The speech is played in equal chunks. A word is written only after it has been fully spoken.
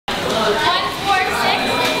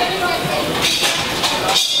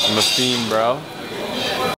I'm a fiend, bro.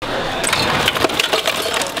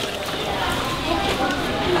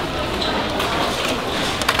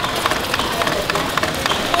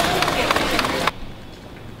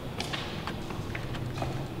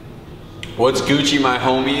 What's Gucci, my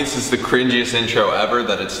homies? This is the cringiest intro ever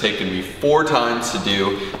that it's taken me 4 times to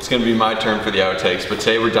do. It's gonna be my turn for the outtakes, but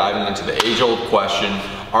today we're diving into the age-old question,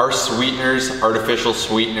 are sweeteners, artificial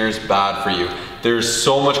sweeteners, bad for you? There's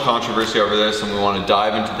so much controversy over this and we want to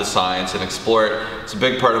dive into the science and explore it. It's a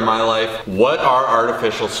big part of my life. What are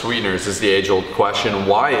artificial sweeteners is the age-old question.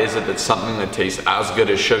 Why is it that something that tastes as good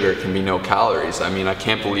as sugar can be no calories? I mean, I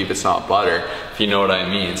can't believe it's not butter, if you know what I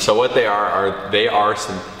mean. So what they are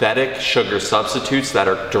synthetic sugar substitutes that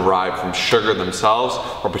are derived from sugar themselves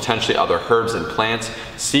or potentially other herbs and plants.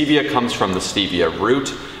 Stevia comes from the stevia root,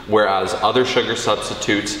 whereas other sugar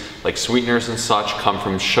substitutes like sweeteners and such come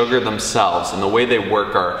from sugar themselves, and the way they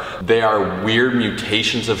work they are weird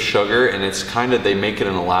mutations of sugar, and it's kind of, they make it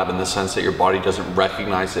in a lab in the sense that your body doesn't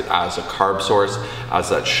recognize it as a carb source, as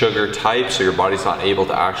that sugar type, so your body's not able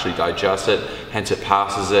to actually digest it, hence it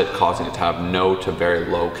passes it, causing it to have no to very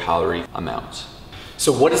low calorie amounts.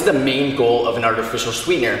 So what is the main goal of an artificial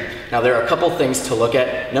sweetener? Now there are a couple things to look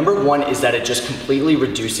at. Number 1 is that it just completely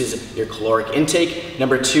reduces your caloric intake.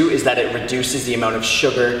 Number 2 is that it reduces the amount of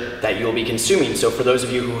sugar that you'll be consuming. So for those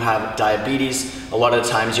of you who have diabetes, a lot of the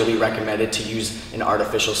times you'll be recommended to use an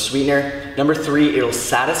artificial sweetener. Number 3, it'll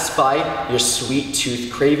satisfy your sweet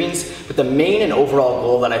tooth cravings. But the main and overall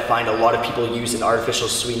goal that I find a lot of people use an artificial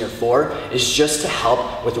sweetener for is just to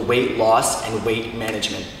help with weight loss and weight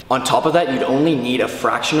management. On top of that, you'd only need a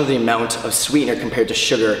fraction of the amount of sweetener compared to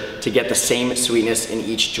sugar to get the same sweetness in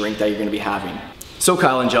each drink that you're gonna be having. So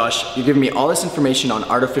Kyle and Josh, you've given me all this information on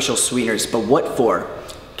artificial sweeteners, but what for?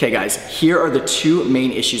 Okay guys, here are the 2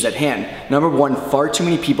 main issues at hand. Number 1, far too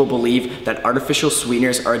many people believe that artificial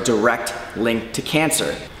sweeteners are a direct link to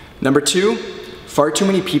cancer. Number 2, far too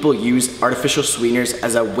many people use artificial sweeteners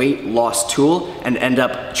as a weight loss tool and end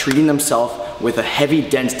up treating themselves with a heavy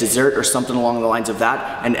dense dessert or something along the lines of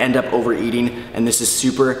that and end up overeating, and this is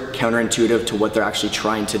super counterintuitive to what they're actually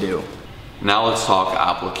trying to do. Now let's talk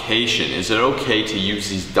application. Is it okay to use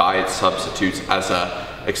these diet substitutes as an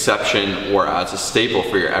exception or as a staple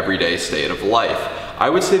for your everyday state of life?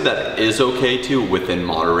 I would say that it is okay to, within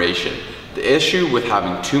moderation. The issue with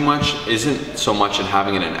having too much isn't so much in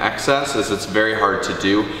having it in excess, as it's very hard to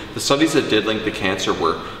do. The studies that did link to cancer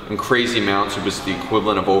were in crazy amounts. It was the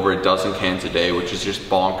equivalent of over a dozen cans a day, which is just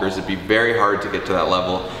bonkers. It'd be very hard to get to that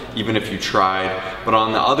level, even if you tried. But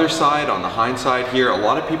on the other side, on the hindsight here, a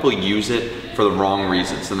lot of people use it for the wrong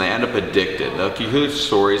reasons and they end up addicted. Like, you hear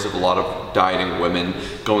stories of a lot of dieting women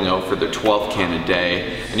going out for their 12th can a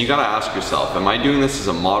day, and you gotta ask yourself, am I doing this as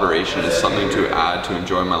a moderation, as something to add to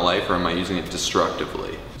enjoy my life, or am I using it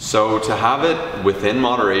destructively? So to have it within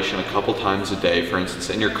moderation a couple times a day, for instance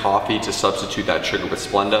in your coffee, to substitute that sugar with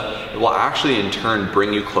Splenda, it will actually in turn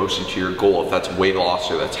bring you closer to your goal. If that's weight loss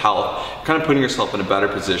or that's health, you're kind of putting yourself in a better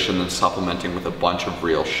position than supplementing with a bunch of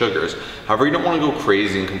real sugars. However, you don't want to go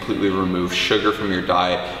crazy and completely remove sugar from your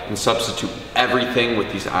diet and substitute everything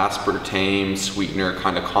with these aspartame, sweetener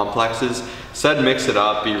kind of complexes. Instead, mix it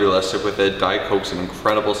up, be realistic with it. Diet Coke's an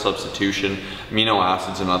incredible substitution. Amino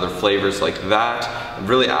acids and other flavors like that, it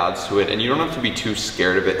really adds to it, and you don't have to be too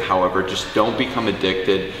scared of it. However, just don't become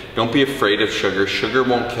addicted. Don't be afraid of sugar. Sugar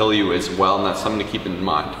won't kill you as well, and that's something to keep in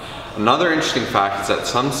mind. Another interesting fact is that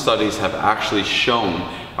some studies have actually shown,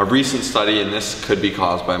 a recent study, and this could be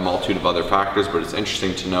caused by a multitude of other factors, but it's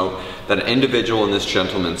interesting to note that an individual in this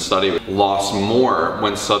gentleman's study lost more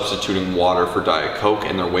when substituting water for Diet Coke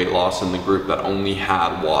in their weight loss in the group that only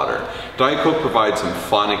had water. Diet Coke provides some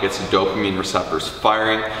fun. It gets the dopamine receptors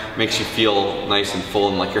firing, makes you feel nice and full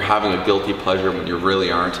and like you're having a guilty pleasure when you really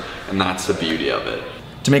aren't, and that's the beauty of it.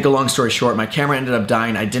 To make a long story short, my camera ended up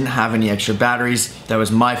dying. I didn't have any extra batteries. That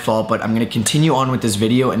was my fault, but I'm gonna continue on with this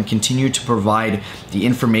video and continue to provide the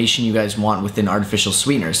information you guys want within artificial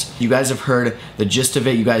sweeteners. You guys have heard the gist of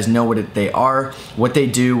it. You guys know what they are, what they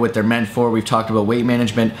do, what they're meant for. We've talked about weight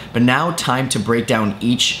management, but now time to break down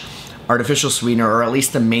each artificial sweetener, or at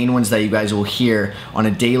least the main ones that you guys will hear on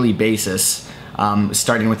a daily basis,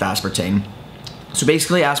 starting with aspartame. So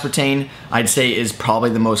basically aspartame, I'd say, is probably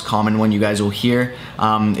the most common one you guys will hear.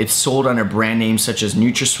 It's sold under brand names such as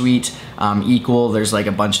NutraSweet, Equal, there's like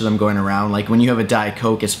a bunch of them going around. Like when you have a Diet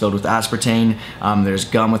Coke, it's filled with aspartame, there's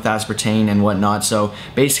gum with aspartame and whatnot. So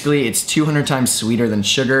basically it's 200 times sweeter than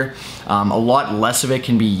sugar. A lot less of it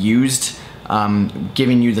can be used,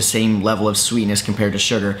 giving you the same level of sweetness compared to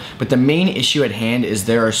sugar. But the main issue at hand is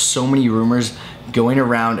there are so many rumors going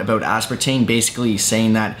around about aspartame, basically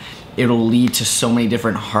saying that it'll lead to so many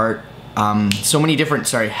different health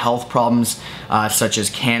problems, such as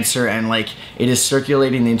cancer, and like it is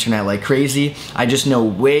circulating the internet like crazy. I just know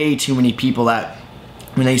way too many people that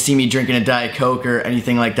when they see me drinking a Diet Coke or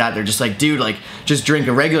anything like that, they're just like, dude, like just drink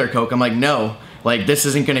a regular Coke. I'm like, no, like this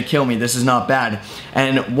isn't gonna kill me, this is not bad.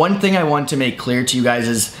 And one thing I want to make clear to you guys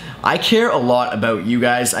is I care a lot about you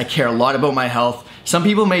guys. I care a lot about my health. Some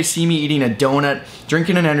people may see me eating a donut,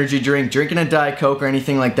 drinking an energy drink, drinking a Diet Coke or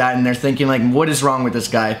anything like that, and they're thinking like, what is wrong with this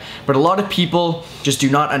guy? But a lot of people just do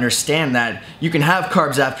not understand that you can have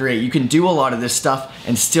carbs after 8, you can do a lot of this stuff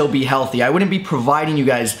and still be healthy. I wouldn't be providing you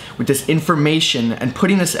guys with this information and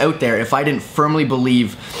putting this out there if I didn't firmly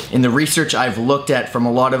believe in the research I've looked at from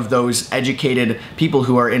a lot of those educated people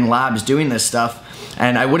who are in labs doing this stuff.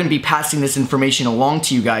 And I wouldn't be passing this information along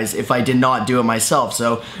to you guys if I did not do it myself.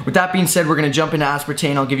 So with that being said, we're gonna jump into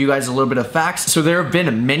aspartame. I'll give you guys a little bit of facts. So there have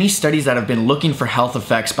been many studies that have been looking for health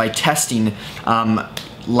effects by testing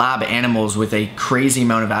lab animals with a crazy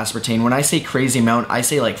amount of aspartame. When I say crazy amount, I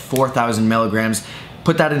say like 4,000 milligrams.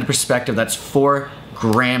 Put that into perspective, that's 4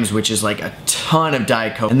 grams, which is like a ton of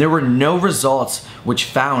Diet Coke. And there were no results which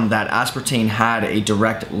found that aspartame had a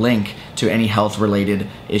direct link to any health-related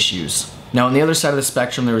issues. Now, on the other side of the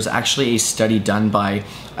spectrum, there was actually a study done by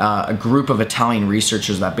a group of Italian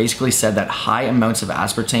researchers that basically said that high amounts of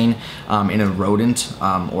aspartame in a rodent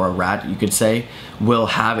or a rat, you could say, will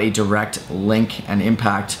have a direct link and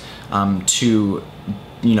impact to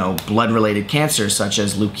blood-related cancers such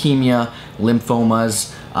as leukemia,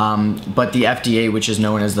 lymphomas, but the FDA, which is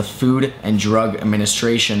known as the Food and Drug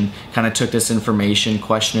Administration, kind of took this information,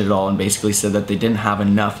 questioned it all, and basically said that they didn't have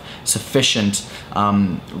enough sufficient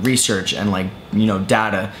research and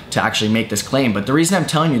data to actually make this claim. But the reason I'm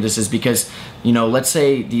telling you this is because, let's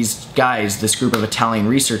say these guys, this group of Italian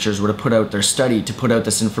researchers, were to put out their study, to put out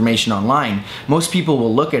this information online, most people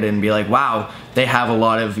will look at it and be like, wow, they have a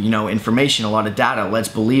lot of information, a lot of data. Let's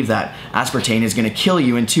believe that aspartame is going to kill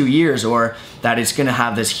you in 2 years, or that it's going to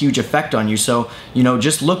have this huge effect on you. So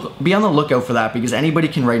just be on the lookout for that, because anybody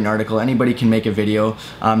can write an article, anybody can make a video,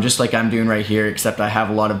 just like I'm doing right here, except I have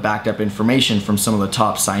a lot of backed up information from some of the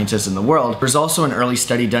top scientists in the world. There's also an early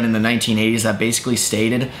study done in the 1980s that basically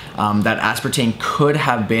stated that aspartame could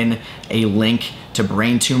have been a link to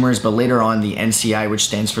brain tumors, but later on the NCI, which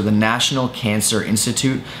stands for the National Cancer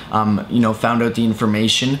Institute, found out the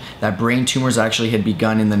information that brain tumors actually had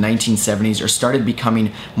begun in the 1970s, or started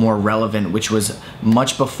becoming more relevant, which was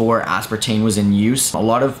much before aspartame was in use. A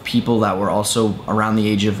lot of people that were also around the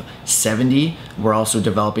age of 70 were also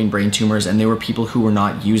developing brain tumors, and they were people who were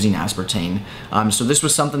not using aspartame. So this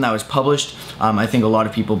was something that was published. I think a lot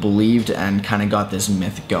of people believed and kind of got this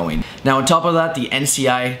myth going. Now, on top of that, the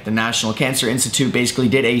NCI, the National Cancer Institute, basically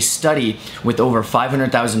did a study with over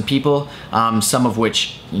 500,000 people, some of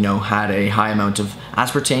which had a high amount of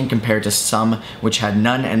aspartame compared to some which had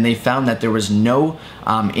none, and they found that there was no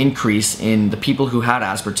increase in the people who had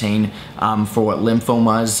aspartame for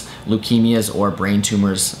lymphomas, leukemias, or brain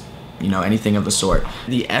tumors, anything of the sort.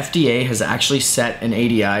 The FDA has actually set an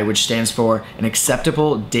ADI, which stands for an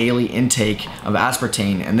acceptable daily intake of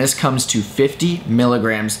aspartame, and this comes to 50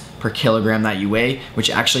 milligrams per kilogram that you weigh,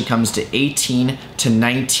 which actually comes to 18 to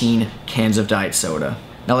 19 cans of diet soda.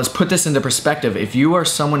 Now let's put this into perspective. If you are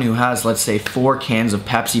someone who has, let's say, 4 cans of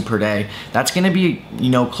Pepsi per day, that's gonna be,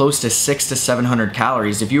 close to 600 to 700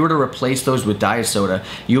 calories. If you were to replace those with diet soda,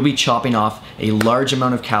 you'll be chopping off a large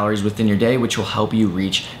amount of calories within your day, which will help you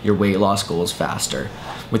reach your weight loss goals faster.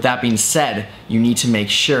 With that being said, you need to make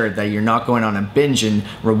sure that you're not going on a binge and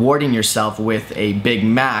rewarding yourself with a Big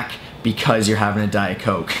Mac because you're having a Diet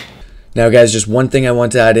Coke. Now guys, just one thing I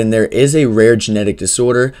want to add in, there is a rare genetic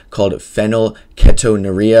disorder called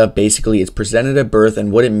phenylketonuria. Basically, it's presented at birth,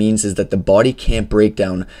 and what it means is that the body can't break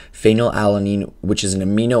down phenylalanine, which is an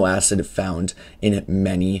amino acid found in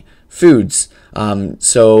many foods.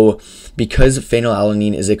 So because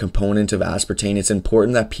phenylalanine is a component of aspartame, it's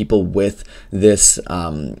important that people with this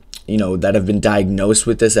that have been diagnosed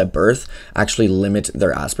with this at birth actually limit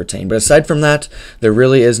their aspartame. But aside from that, there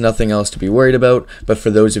really is nothing else to be worried about. But for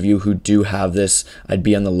those of you who do have this, I'd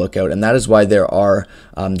be on the lookout, and that is why there are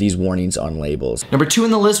these warnings on labels. Number 2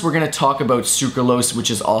 in the list, we're going to talk about sucralose, which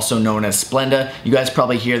is also known as Splenda. You guys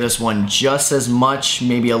probably hear this one just as much,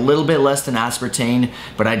 maybe a little bit less than aspartame,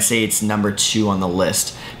 but I'd say it's number 2 on the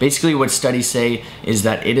list. Basically, what studies say is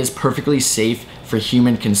that it is perfectly safe for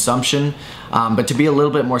human consumption, but to be a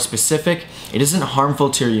little bit more specific, it isn't harmful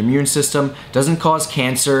to your immune system, doesn't cause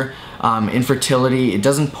cancer, infertility, it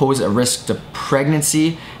doesn't pose a risk to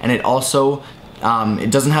pregnancy, and it also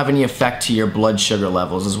it doesn't have any effect to your blood sugar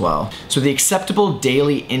levels as well. So the acceptable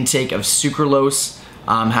daily intake of sucralose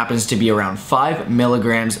happens to be around 5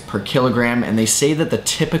 milligrams per kilogram, and they say that the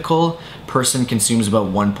typical person consumes about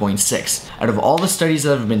 1.6. Out of all the studies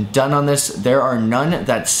that have been done on this, there are none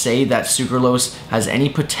that say that sucralose has any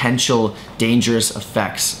potential dangerous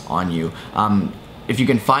effects on you. If you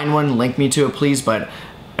can find one, link me to it please, but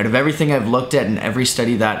out of everything I've looked at and every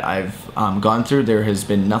study that I've gone through, there has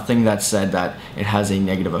been nothing that said that it has a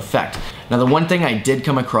negative effect. Now, the one thing I did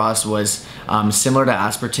come across was similar to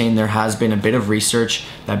aspartame, there has been a bit of research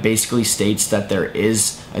that basically states that there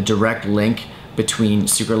is a direct link between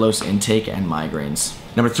sucralose intake and migraines.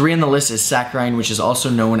 Number 3 on the list is saccharine, which is also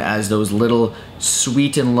known as those little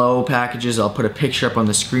sweet and low packages. I'll put a picture up on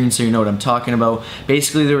the screen so you know what I'm talking about.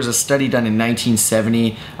 Basically, there was a study done in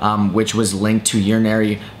 1970 which was linked to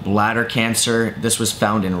urinary bladder cancer. This was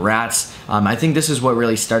found in rats. I think this is what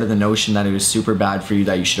really started the notion that it was super bad for you,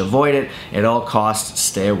 that you should avoid it. At all costs,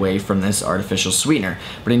 stay away from this artificial sweetener.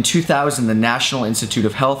 But in 2000, the National Institute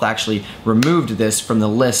of Health actually removed this from the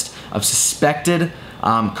list of suspected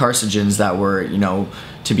carcinogens that were,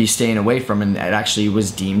 to be staying away from, and it actually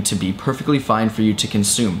was deemed to be perfectly fine for you to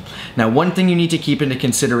consume. Now, one thing you need to keep into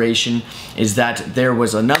consideration is that there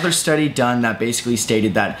was another study done that basically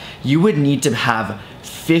stated that you would need to have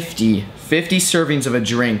 50 servings of a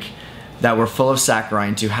drink that were full of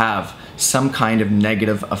saccharine to have some kind of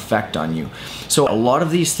negative effect on you. So a lot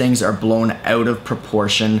of these things are blown out of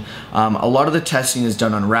proportion. A lot of the testing is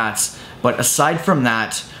done on rats, but aside from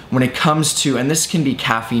that, when it comes to, and this can be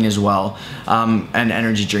caffeine as well, and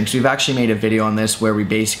energy drinks. We've actually made a video on this where we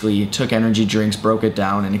basically took energy drinks, broke it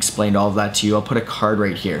down, and explained all of that to you. I'll put a card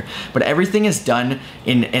right here. But everything is done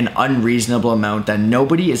in an unreasonable amount that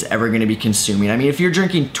nobody is ever gonna be consuming. I mean, if you're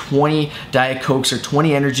drinking 20 Diet Cokes or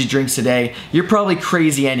 20 energy drinks a day, you're probably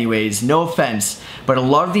crazy anyways, no offense. But a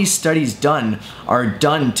lot of these studies are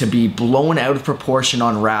done to be blown out of proportion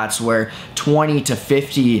on rats, where 20 to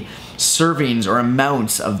 50 servings or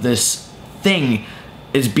amounts of this thing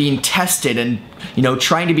is being tested and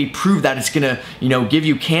trying to be proved that it's gonna give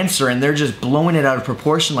you cancer, and they're just blowing it out of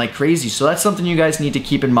proportion like crazy. So that's something you guys need to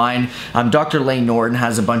keep in mind. Dr. Lane Norton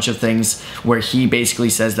has a bunch of things where he basically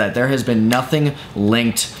says that there has been nothing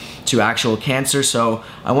linked to actual cancer. So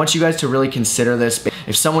I want you guys to really consider this.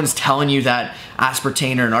 If someone's telling you that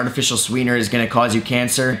aspartame or an artificial sweetener is going to cause you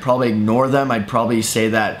cancer, probably ignore them. I'd probably say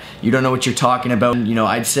that you don't know what you're talking about.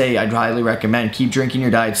 I'd highly recommend keep drinking your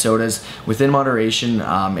diet sodas within moderation.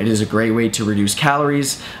 It is a great way to reduce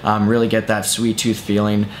calories, really get that sweet tooth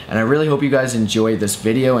feeling. And I really hope you guys enjoyed this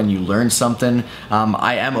video and you learned something.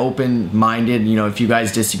 I am open-minded. If you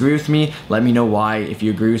guys disagree with me, let me know why. If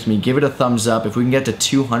you agree with me, give it a thumbs up. If we can get to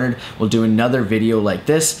 200, we'll do another video like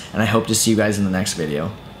this, and I hope to see you guys in the next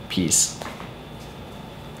video. Peace.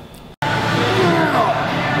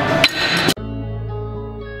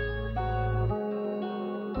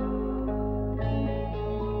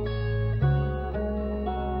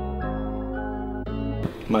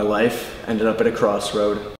 My life ended up at a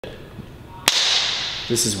crossroad.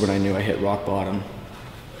 This is when I knew I hit rock bottom.